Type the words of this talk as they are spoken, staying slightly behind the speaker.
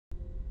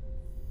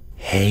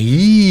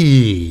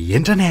Hey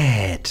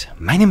Internet!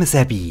 My name is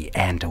Abby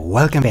and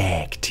welcome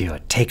back to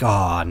Take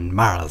on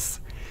Mars.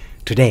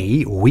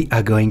 Today we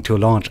are going to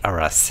launch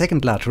our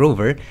second large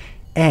rover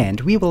and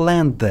we will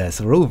land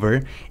this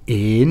rover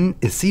in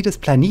Cetus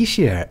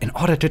Planitia in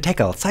order to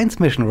tackle science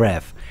mission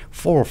Rev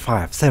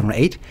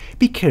 4578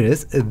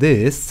 because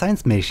this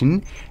science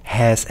mission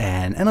has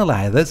an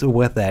analyzer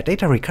with a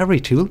data recovery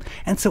tool,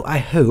 and so I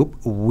hope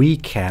we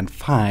can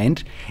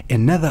find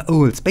another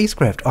old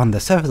spacecraft on the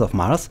surface of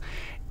Mars.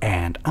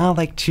 And I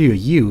like to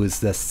use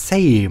the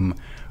same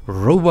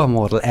rover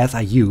model as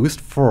I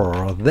used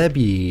for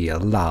the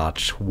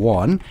large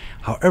one.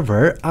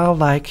 However, I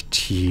like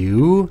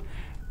to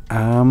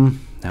now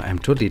I'm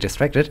totally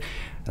distracted.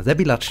 The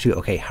large 2,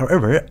 okay.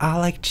 However, I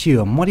like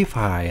to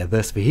modify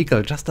this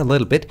vehicle just a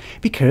little bit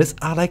because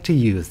I like to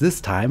use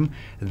this time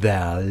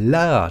the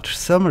large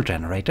thermal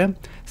generator.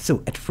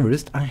 So at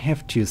first I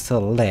have to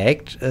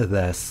select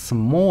the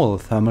small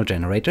thermal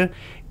generator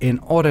in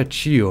order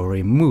to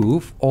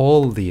remove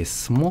all the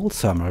small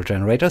thermal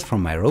generators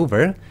from my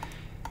rover.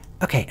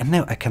 Okay, and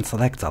now I can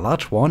select the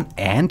large one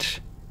and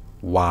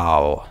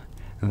wow,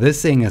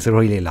 this thing is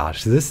really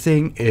large. This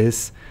thing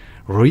is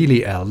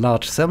really a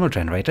large thermal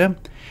generator.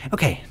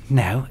 Okay,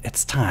 now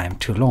it's time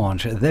to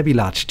launch the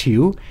large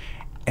 2,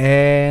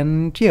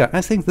 and yeah,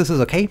 I think this is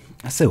okay.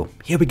 So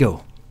here we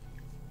go.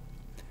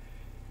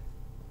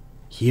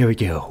 Here we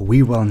go.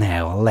 We will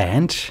now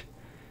land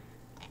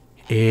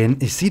in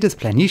Cetus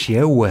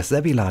Planitia with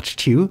the large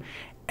 2,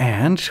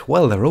 and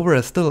well, the rover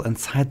is still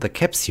inside the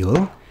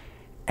capsule.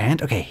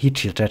 And okay, heat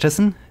shield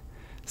jettison.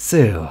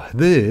 So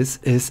this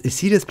is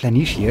Cetus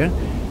Planitia.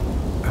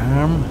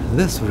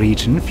 This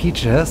region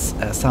features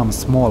some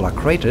smaller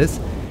craters.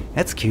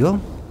 That's cool.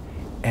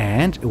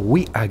 And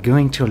we are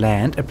going to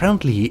land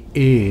apparently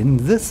in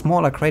this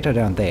smaller crater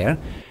down there.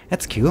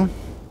 That's cool.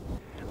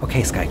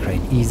 Okay, Sky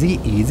Crane,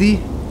 easy, easy.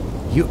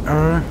 You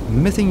are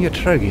missing your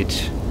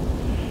target.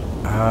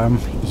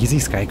 Easy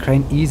Sky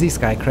Crane, easy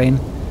Sky Crane.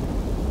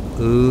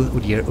 Oh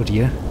dear, oh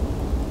dear.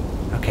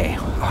 Okay,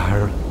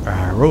 our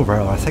rover,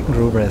 our second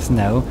rover is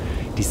now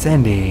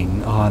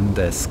descending on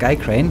the Sky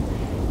Crane.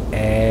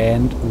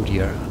 And oh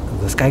dear,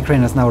 the Sky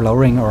Crane is now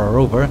lowering our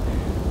rover.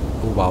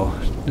 Oh wow.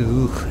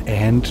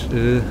 And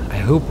I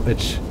hope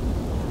it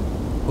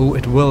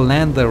will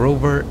land the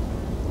rover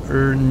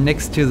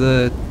next to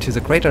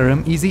the crater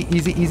rim. Easy,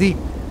 easy, easy.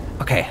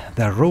 Okay,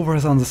 the rover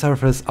is on the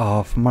surface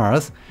of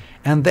Mars,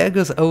 and there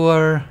goes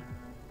our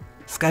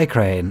Sky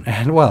Crane.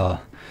 And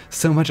well,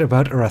 so much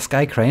about our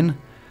Sky Crane.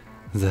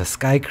 The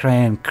Sky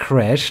Crane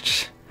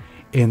crashed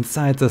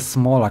inside the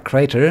smaller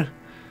crater.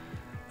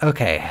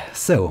 Okay,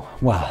 so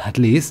well, at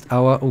least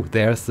our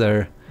there's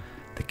the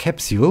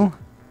capsule.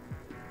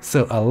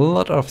 So a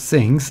lot of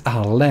things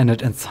are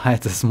landed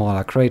inside the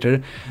smaller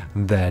crater.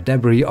 The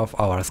debris of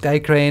our Sky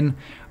Crane,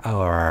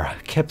 our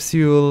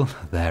capsule,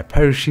 the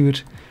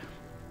parachute.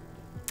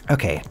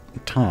 Okay,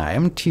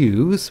 time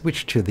to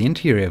switch to the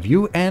interior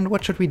view. And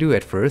what should we do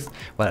at first?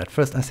 Well, at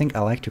first I think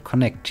I like to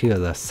connect to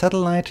the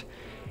satellite.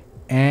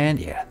 And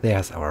yeah,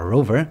 there's our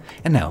rover.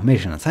 And now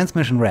mission, science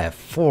mission Rev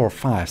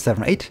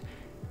 4578.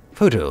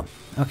 Photo.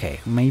 Okay,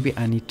 maybe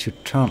I need to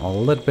turn a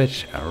little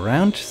bit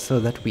around so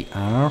that we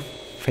are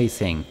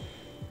facing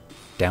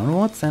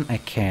downwards, and I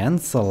can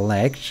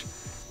select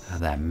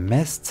the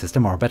mast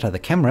system, or better the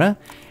camera,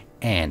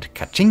 and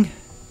catching.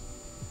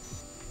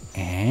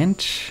 And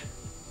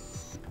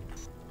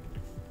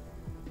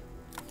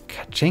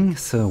catching,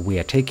 so we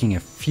are taking a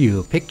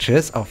few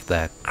pictures of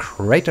the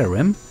crater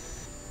rim.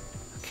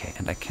 Okay,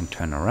 and I can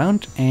turn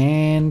around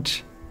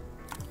and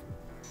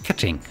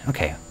catching.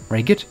 Okay,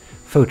 very good.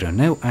 Photo.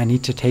 Now I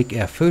need to take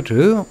a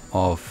photo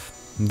of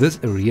this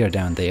area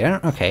down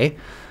there. Okay.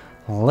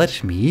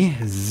 Let me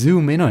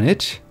zoom in on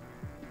it.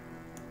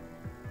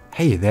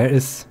 Hey,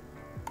 there's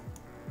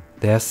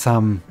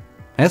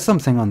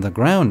something on the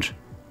ground.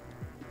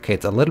 Okay,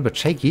 it's a little bit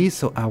shaky,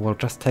 so I will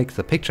just take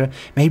the picture.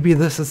 Maybe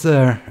this is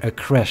a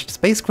crashed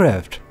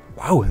spacecraft.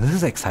 Wow, this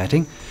is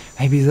exciting.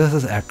 Maybe this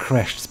is a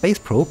crashed space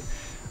probe.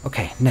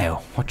 Okay,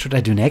 now, what should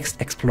I do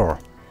next? Explore.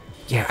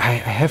 Yeah, I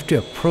have to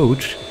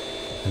approach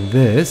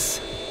this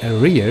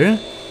area.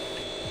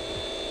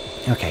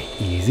 Okay,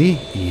 easy,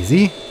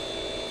 easy.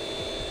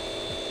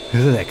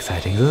 This is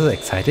exciting, this is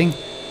exciting.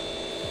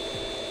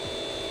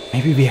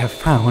 Maybe we have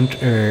found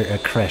a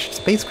crashed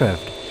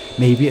spacecraft.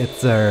 Maybe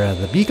it's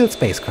the Beagle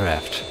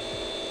spacecraft.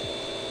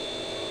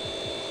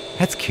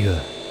 That's cool.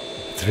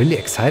 It's really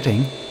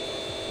exciting.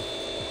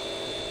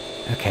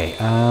 Okay,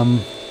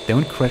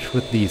 don't crash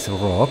with these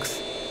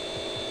rocks.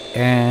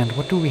 And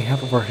what do we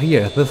have over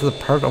here? This is a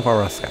part of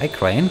our Sky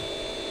Crane.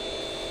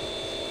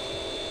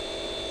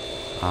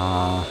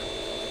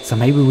 So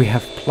maybe we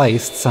have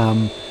placed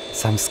some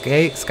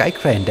Sky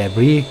Crane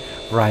debris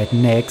right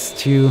next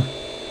to...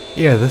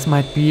 Yeah, this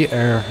might be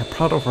a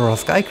part of our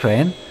Sky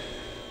Crane.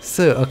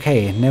 So,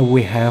 okay, now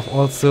we have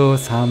also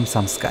some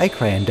Sky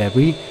Crane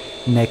debris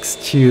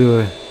next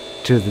to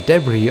the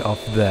debris of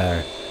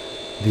the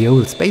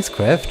old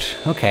spacecraft.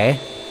 Okay,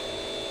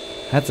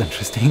 that's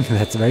interesting.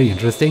 That's very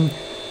interesting.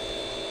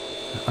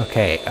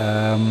 Okay,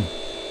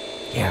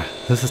 yeah,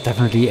 this is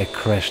definitely a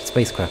crashed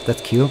spacecraft.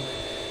 That's cool.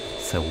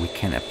 So we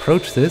can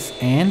approach this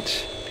and...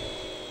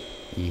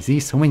 Easy,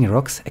 so many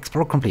rocks.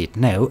 Explore complete.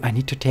 Now I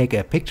need to take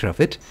a picture of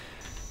it.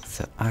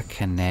 So I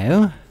can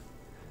now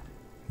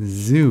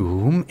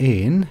zoom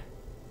in.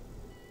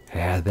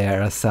 Yeah,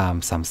 there are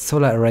some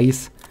solar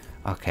arrays.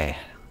 Okay,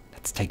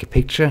 let's take a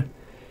picture.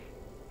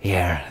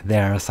 Here,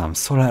 there are some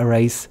solar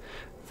arrays.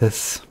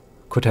 This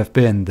could have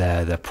been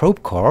the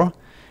probe core.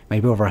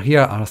 Maybe over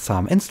here are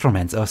some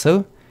instruments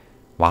also.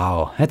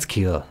 Wow, that's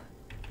cool.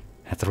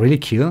 That's really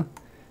cool.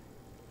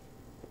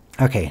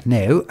 Okay,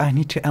 now I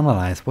need to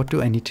analyze. What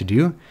do I need to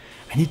do?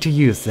 I need to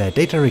use the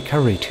data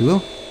recovery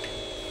tool.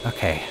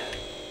 Okay,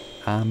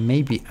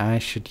 maybe I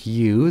should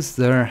use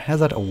the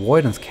hazard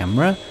avoidance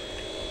camera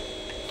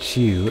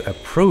to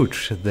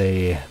approach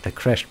the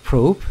crashed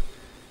probe.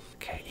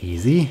 Okay,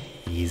 easy,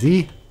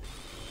 easy.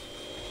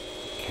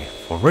 Okay,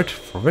 forward,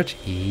 forward,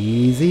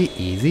 easy,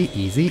 easy,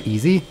 easy,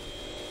 easy,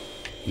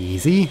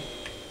 easy.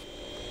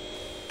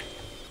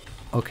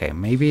 Okay,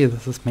 maybe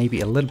this is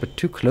maybe a little bit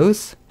too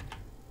close.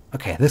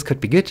 Okay, this could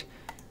be good.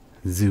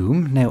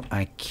 Zoom. Now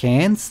I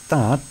can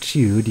start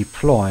to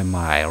deploy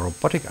my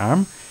robotic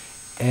arm.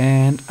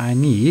 And I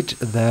need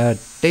the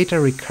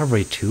data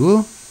recovery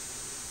tool.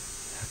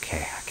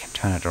 Okay, I can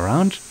turn it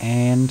around.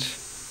 And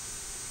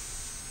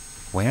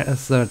where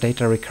is the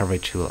data recovery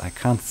tool? I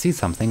can't see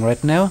something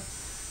right now.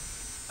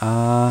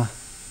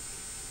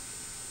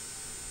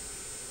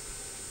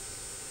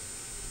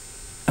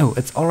 Oh,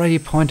 it's already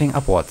pointing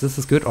upwards. This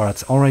is good. Or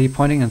it's already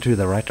pointing into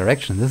the right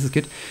direction. This is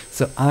good.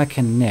 So I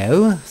can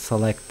now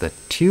select the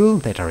tool,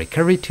 data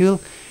recovery tool,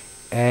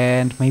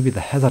 and maybe the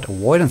hazard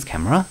avoidance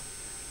camera.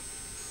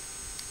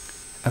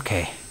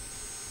 Okay.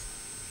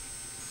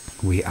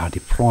 We are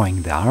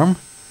deploying the arm.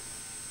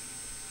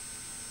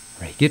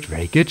 Very good,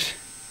 very good.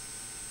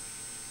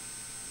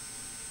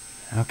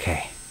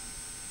 Okay.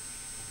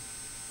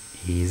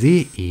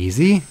 Easy,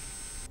 easy.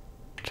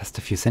 Just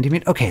a few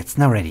centimeters. Okay, it's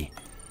now ready.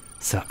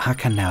 So I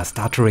can now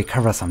start to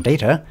recover some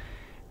data.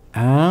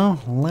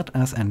 Let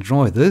us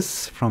enjoy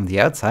this from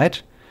the outside.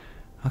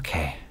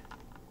 Okay.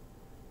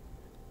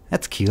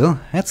 That's cool.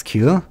 That's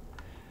cool.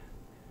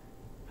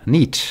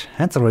 Neat.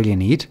 That's really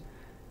neat.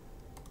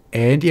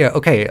 And yeah,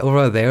 okay,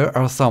 over there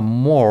are some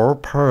more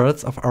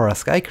parts of our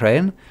sky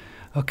crane.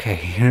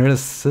 Okay,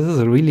 this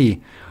is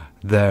really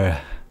a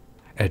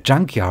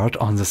junkyard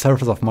on the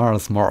surface of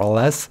Mars, more or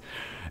less.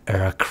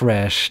 A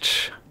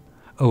crashed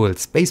old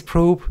space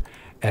probe,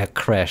 a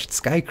crashed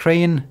sky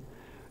crane,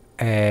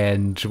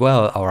 and,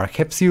 well, our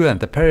capsule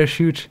and the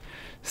parachute.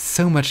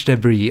 So much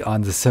debris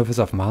on the surface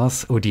of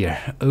Mars. Oh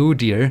dear, oh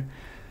dear.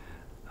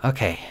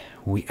 Okay,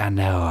 we are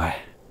now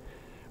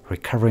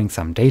recovering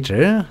some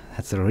data.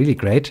 That's really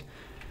great.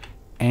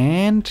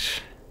 And,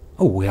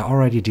 oh, we are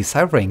already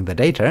deciphering the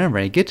data.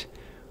 Very good.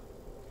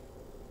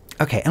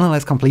 Okay,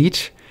 analyze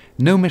complete.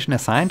 No mission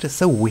assigned,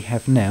 so we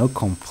have now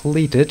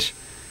completed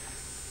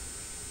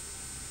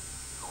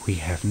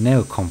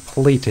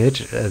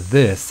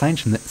the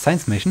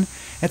science mission.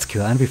 That's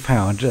cool, and we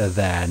found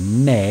the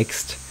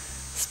next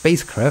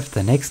spacecraft,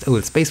 the next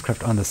old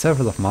spacecraft on the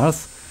surface of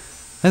Mars.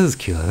 This is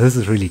cool, this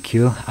is really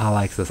cool. I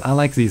like this. I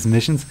like these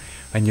missions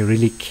when you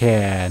really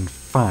can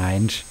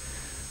find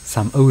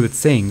some old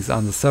things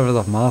on the surface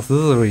of Mars. This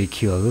is really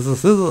cool. This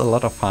is a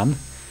lot of fun.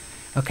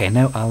 Okay,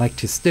 now I like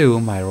to stow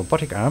my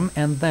robotic arm,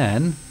 and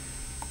then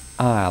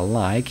I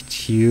like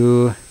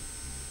to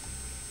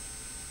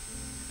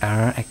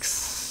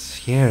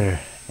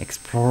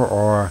explore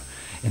or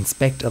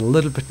inspect a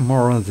little bit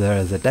more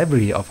the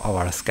debris of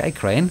our sky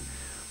crane.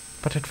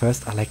 But at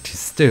first I like to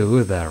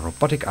stow the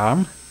robotic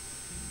arm.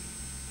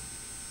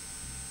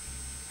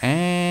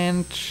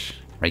 And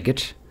very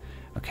good.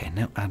 Okay,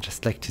 now I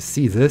just like to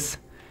see this.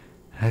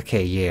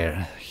 Okay,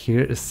 yeah,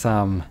 here is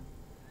some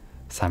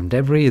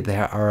debris.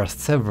 There are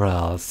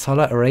several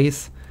solar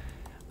arrays.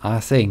 I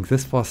think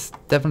this was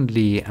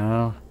definitely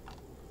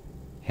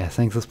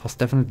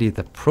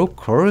the probe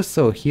core.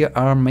 So here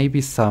are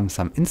maybe some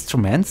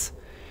instruments,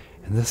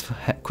 and this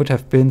could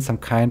have been some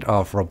kind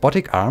of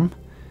robotic arm.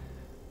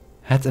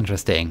 That's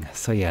interesting.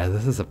 So yeah,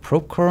 this is a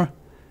probe core.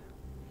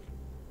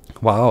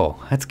 Wow,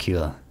 that's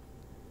cool.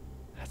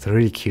 That's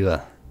really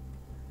cool.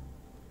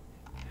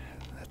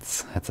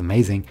 That's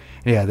amazing.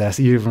 Yeah, there's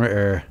even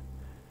a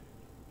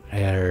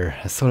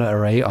solar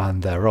array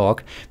on the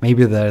rock.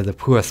 Maybe the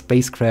poor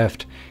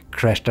spacecraft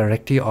crashed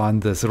directly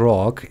on this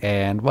rock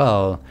and,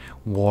 well,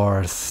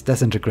 was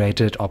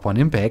disintegrated upon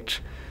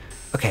impact.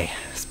 Okay,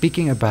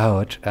 speaking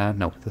about...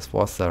 no, this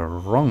was the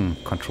wrong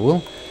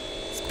control.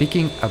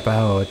 Speaking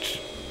about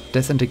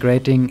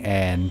disintegrating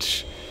and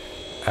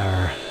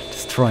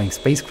destroying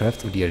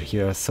spacecraft... Oh dear,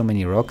 here are so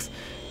many rocks.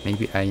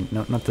 Maybe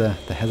not the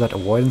hazard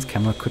avoidance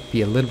camera could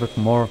be a little bit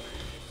more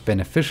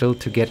beneficial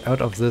to get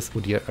out of this. Oh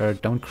dear,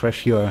 don't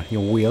crash your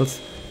wheels.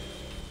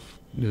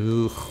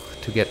 Ugh,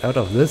 to get out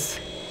of this.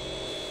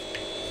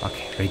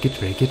 Okay, very good,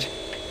 very good.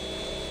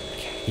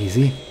 Okay,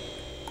 easy.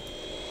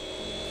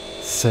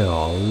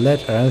 So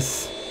let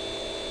us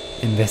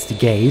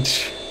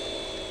investigate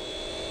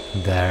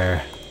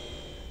there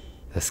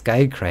the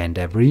sky crane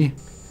debris.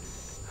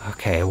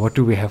 Okay, what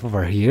do we have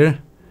over here?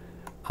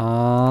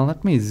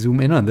 Let me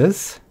zoom in on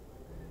this.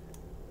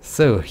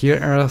 So here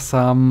are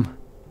some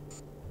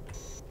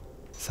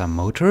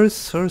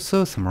motors or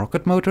so, some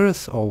rocket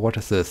motors, or what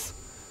is this?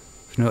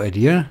 No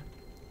idea.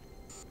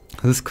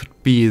 This could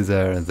be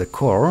the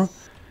core.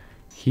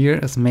 Here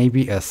is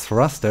maybe a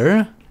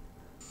thruster.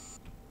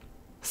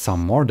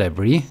 Some more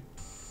debris.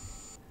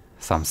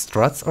 Some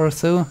struts or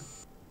so.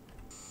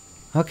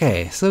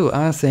 Okay, so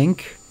I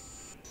think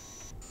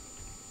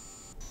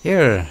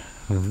here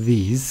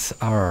these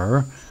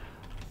are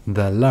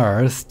the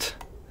last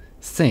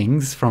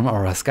things from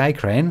our sky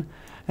crane.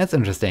 That's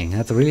interesting.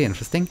 That's really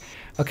interesting.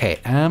 Okay,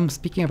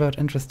 speaking about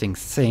interesting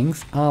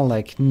things, I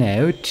like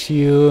now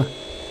to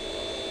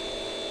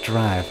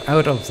drive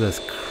out of this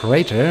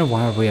crater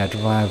while we are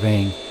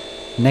driving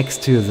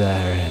next to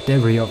the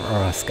debris of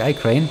our sky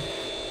crane,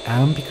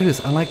 because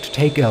I like to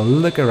take a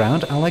look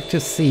around. I like to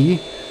see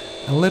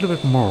a little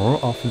bit more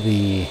of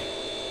the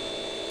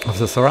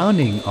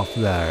surrounding of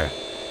the...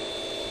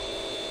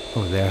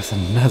 Oh, there's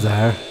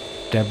another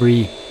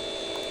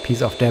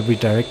piece of debris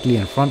directly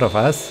in front of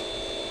us.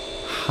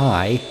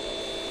 Hi.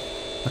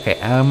 Okay,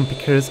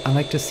 because I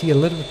like to see a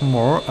little bit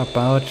more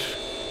about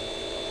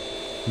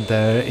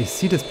the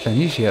Isitis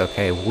Planitia.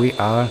 Okay, we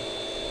are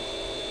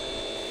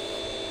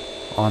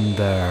on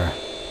the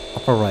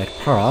upper right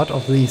part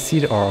of the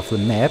seat or of the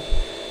map.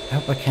 I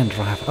hope I can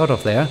drive out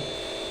of there.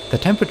 The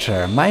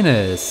temperature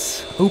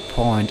minus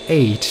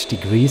 0.8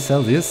 degrees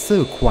Celsius,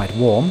 so quite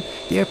warm.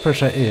 The air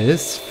pressure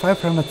is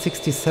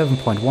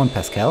 567.1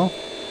 Pascal.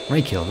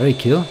 Very cool, very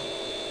cool.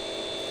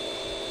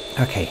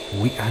 Okay,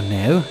 we are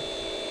now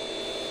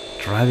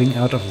driving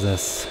out of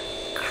this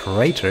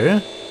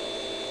crater.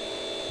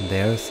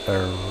 There's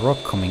a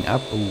rock coming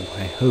up. Oh,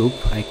 I hope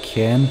I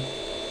can...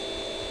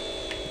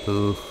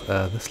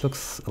 this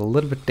looks a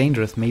little bit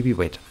dangerous. Maybe,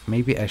 wait,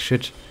 maybe I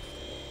should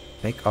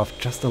back off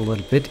just a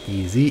little bit.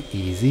 Easy,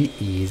 easy,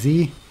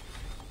 easy.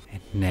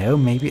 And now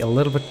maybe a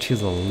little bit to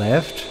the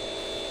left.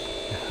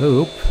 I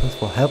hope this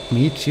will help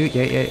me to...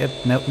 Yeah,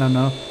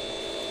 no.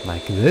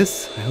 Like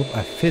this. I hope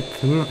I fit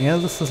through. Yeah,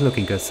 this is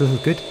looking good. This is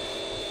good.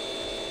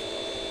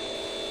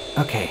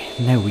 Okay,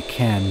 now we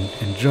can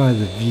enjoy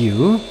the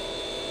view.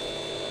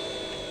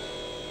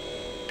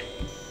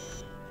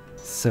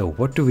 So,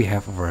 what do we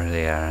have over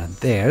there?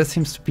 There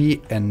seems to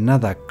be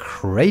another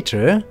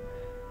crater.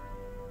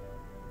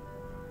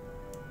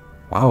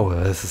 Wow,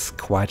 this is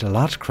quite a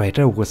large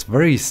crater with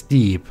very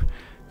steep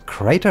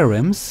crater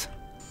rims.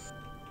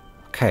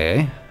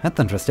 Okay,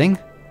 that's interesting.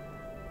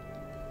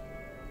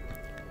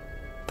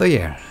 So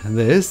yeah,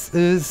 this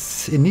is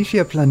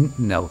Isitis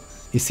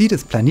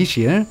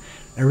Planitia.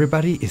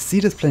 Everybody,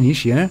 Isitis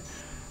Planitia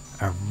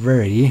are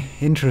very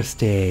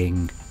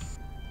interesting.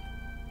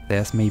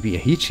 There's maybe a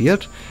heat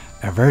shield,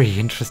 a very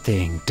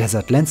interesting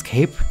desert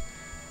landscape,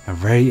 a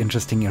very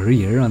interesting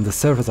area on the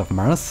surface of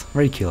Mars.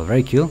 Very cool,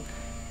 very cool.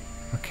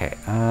 Okay,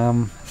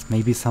 there's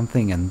maybe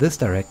something in this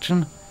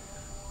direction.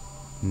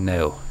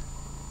 No.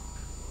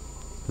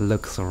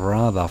 Looks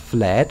rather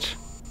flat.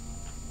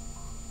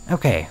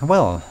 Okay,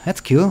 well,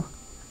 that's cool.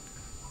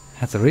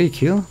 That's really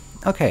cool.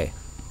 Okay.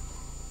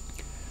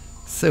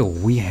 So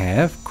we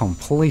have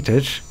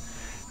completed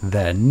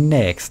the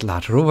next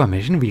large rover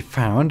mission. We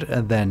found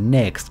the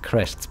next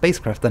crashed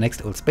spacecraft, the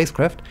next old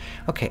spacecraft.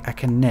 Okay, I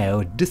can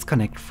now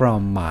disconnect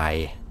from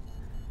my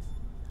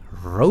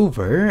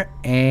rover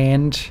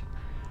and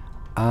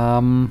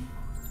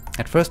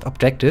at first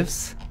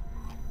objectives.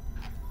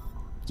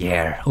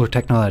 Yeah, old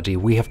technology.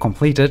 We have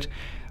completed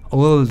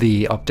all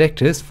the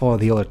objectives for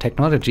the old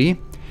technology.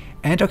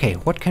 And okay,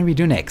 what can we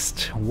do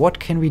next? What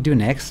can we do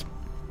next?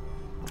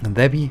 And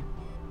there be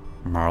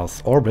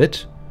Mars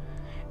orbit.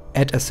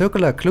 At a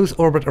circular close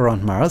orbit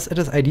around Mars, it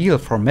is ideal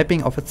for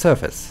mapping of its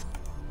surface.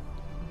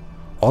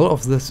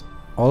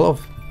 What?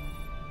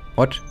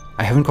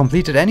 I haven't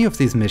completed any of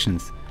these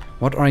missions.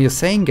 What are you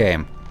saying,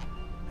 game?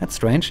 That's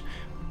strange.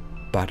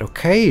 But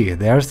okay,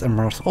 there's a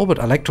Mars orbit.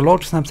 I like to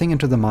launch something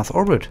into the Mars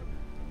orbit.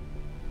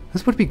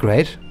 This would be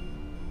great.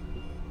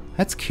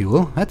 That's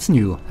cool. That's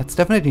new. That's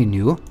definitely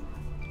new.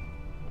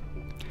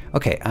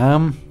 Okay,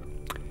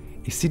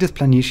 Isitis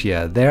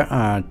Planitia. There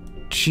are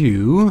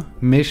 2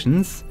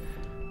 missions.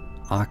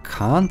 I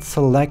can't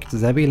select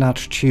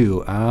Zabilage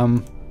 2.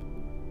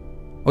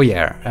 Oh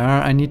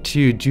yeah, I need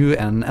to do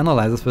an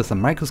analysis with a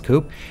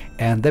microscope,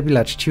 and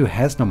Zabilage 2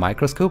 has no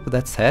microscope.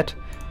 That's sad.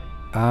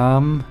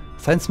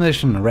 Science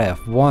mission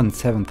Rev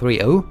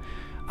 1730.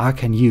 I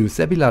can use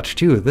Zabilage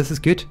 2. This is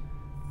good.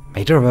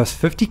 Major verse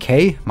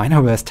 50k,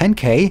 minor verse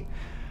 10k.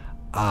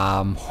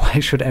 Why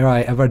should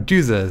I ever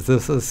do this?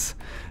 This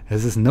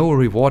is no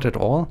reward at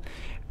all,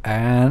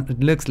 and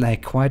it looks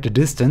like quite a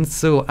distance.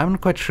 So I'm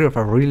not quite sure if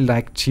I really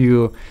like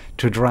to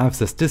drive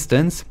this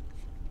distance.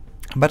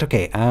 But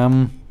okay,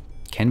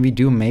 can we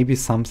do maybe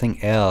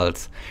something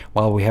else?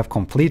 Well, we have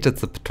completed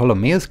the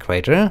Ptolemaios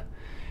crater,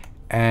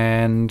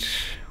 and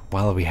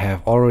well, we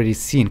have already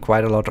seen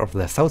quite a lot of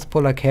the South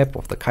Polar Cap,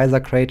 of the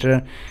Kaiser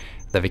crater.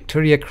 the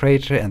Victoria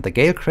crater and the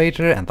Gale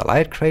crater and the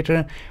Light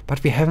crater,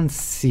 but we haven't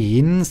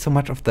seen so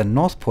much of the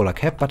North Polar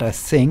Cap. But I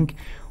think,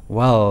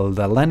 well,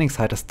 the landing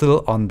site is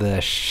still on the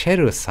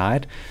shadow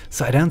side,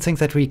 so I don't think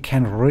that we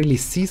can really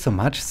see so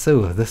much,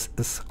 so this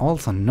is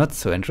also not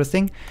so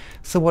interesting.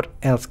 So what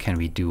else can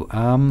we do?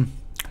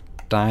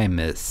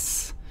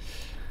 Dymas.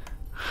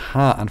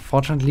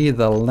 Unfortunately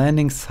the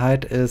landing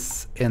site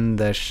is in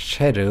the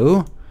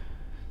shadow,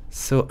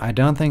 so I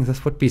don't think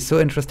this would be so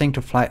interesting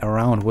to fly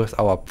around with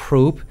our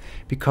probe,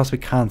 because we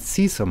can't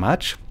see so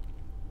much.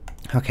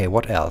 Okay,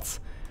 what else?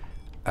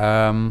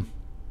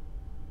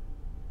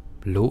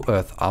 Low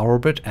Earth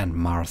orbit and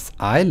Mars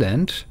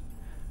Island.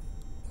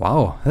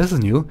 Wow, this is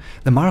new.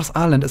 The Mars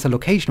Island is a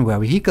location where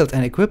vehicles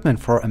and equipment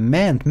for a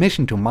manned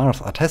mission to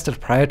Mars are tested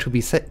prior to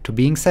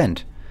being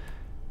sent.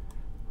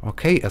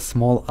 Okay, a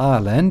small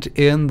island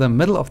in the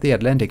middle of the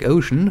Atlantic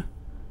Ocean.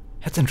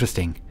 That's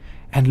interesting.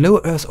 And low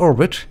Earth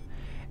orbit.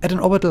 At an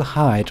orbital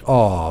height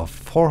of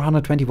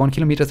 421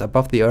 kilometers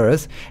above the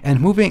Earth and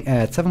moving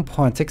at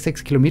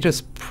 7.66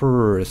 kilometers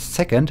per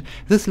second,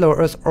 this low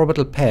Earth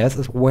orbital path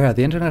is where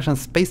the International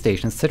Space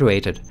Station is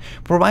situated,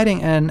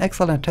 providing an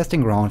excellent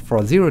testing ground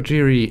for zero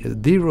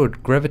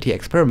gravity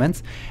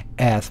experiments,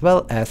 as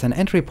well as an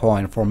entry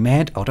point for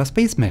manned outer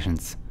space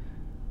missions.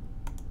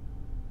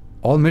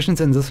 All missions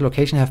in this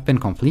location have been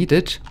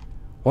completed.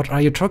 What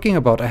are you talking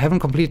about? I haven't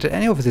completed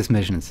any of these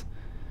missions.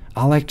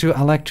 I like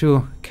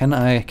to, can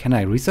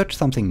I research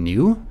something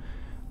new?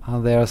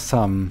 Are there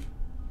some...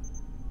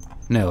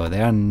 No,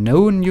 there are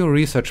no new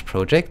research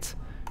projects.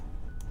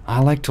 I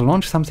like to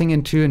launch something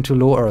into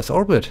low Earth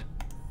orbit.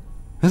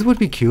 This would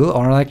be cool,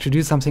 or I like to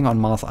do something on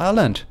Mars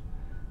Island.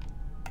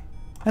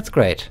 That's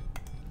great.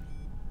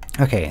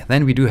 Okay,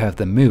 then we do have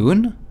the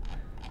moon.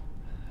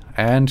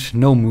 And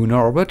no moon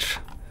orbit.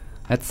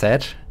 That's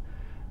sad.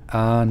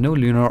 No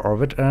lunar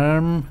orbit.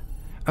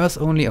 Earth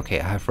only. Okay,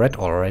 I have read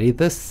already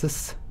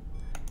this.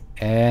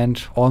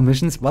 And all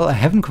missions. Well, I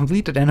haven't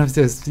completed any of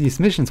these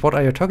missions. What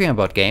are you talking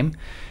about, game?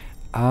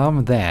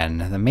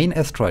 Then the main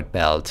asteroid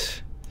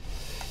belt.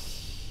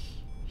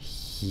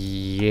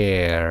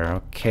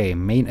 Yeah. Okay,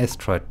 main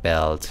asteroid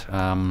belt.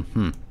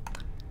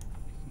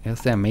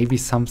 Is there maybe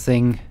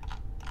something?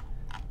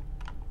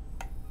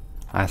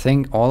 I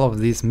think all of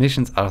these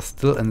missions are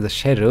still in the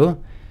shadow.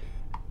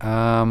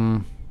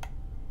 Well,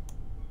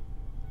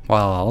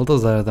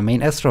 although the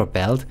main asteroid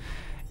belt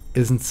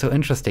isn't so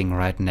interesting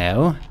right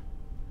now,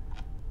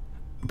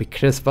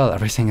 because, well,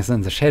 everything is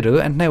in the shadow,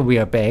 and now we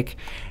are back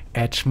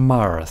at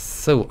Mars.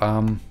 So,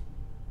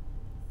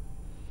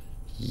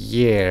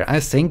 yeah, I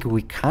think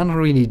we can't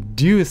really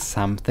do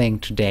something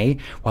today.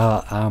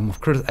 Well, of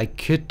course, I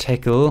could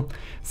tackle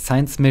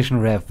Science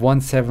Mission Rev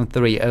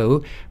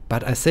 1730,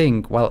 but I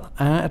think, well,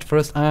 at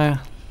first,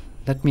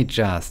 let me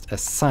just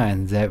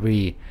assign the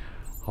very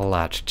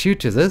large 2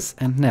 to this,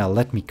 and now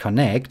let me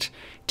connect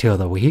to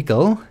the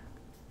vehicle.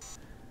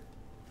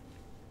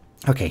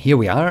 Okay, here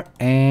we are,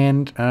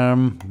 and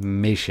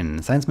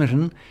mission, science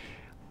mission.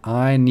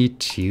 I need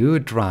to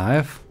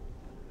drive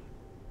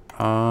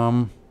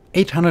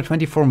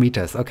 824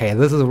 meters. Okay,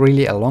 this is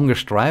really a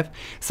longish drive,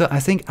 so I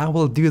think I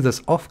will do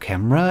this off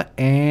camera.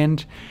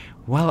 And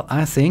well,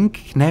 I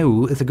think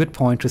now is a good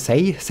point to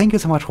say thank you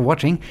so much for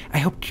watching. I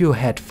hope you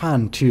had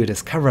fun to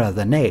discover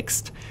the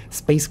next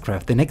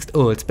spacecraft, the next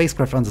old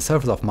spacecraft on the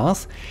surface of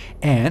Mars,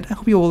 and I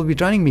hope you will be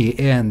joining me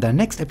in the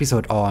next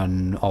episode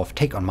of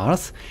Take on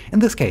Mars. In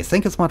this case,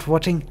 thank you so much for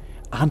watching.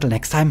 Until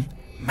next time,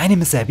 my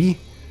name is Abby.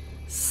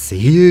 See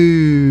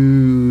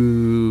you!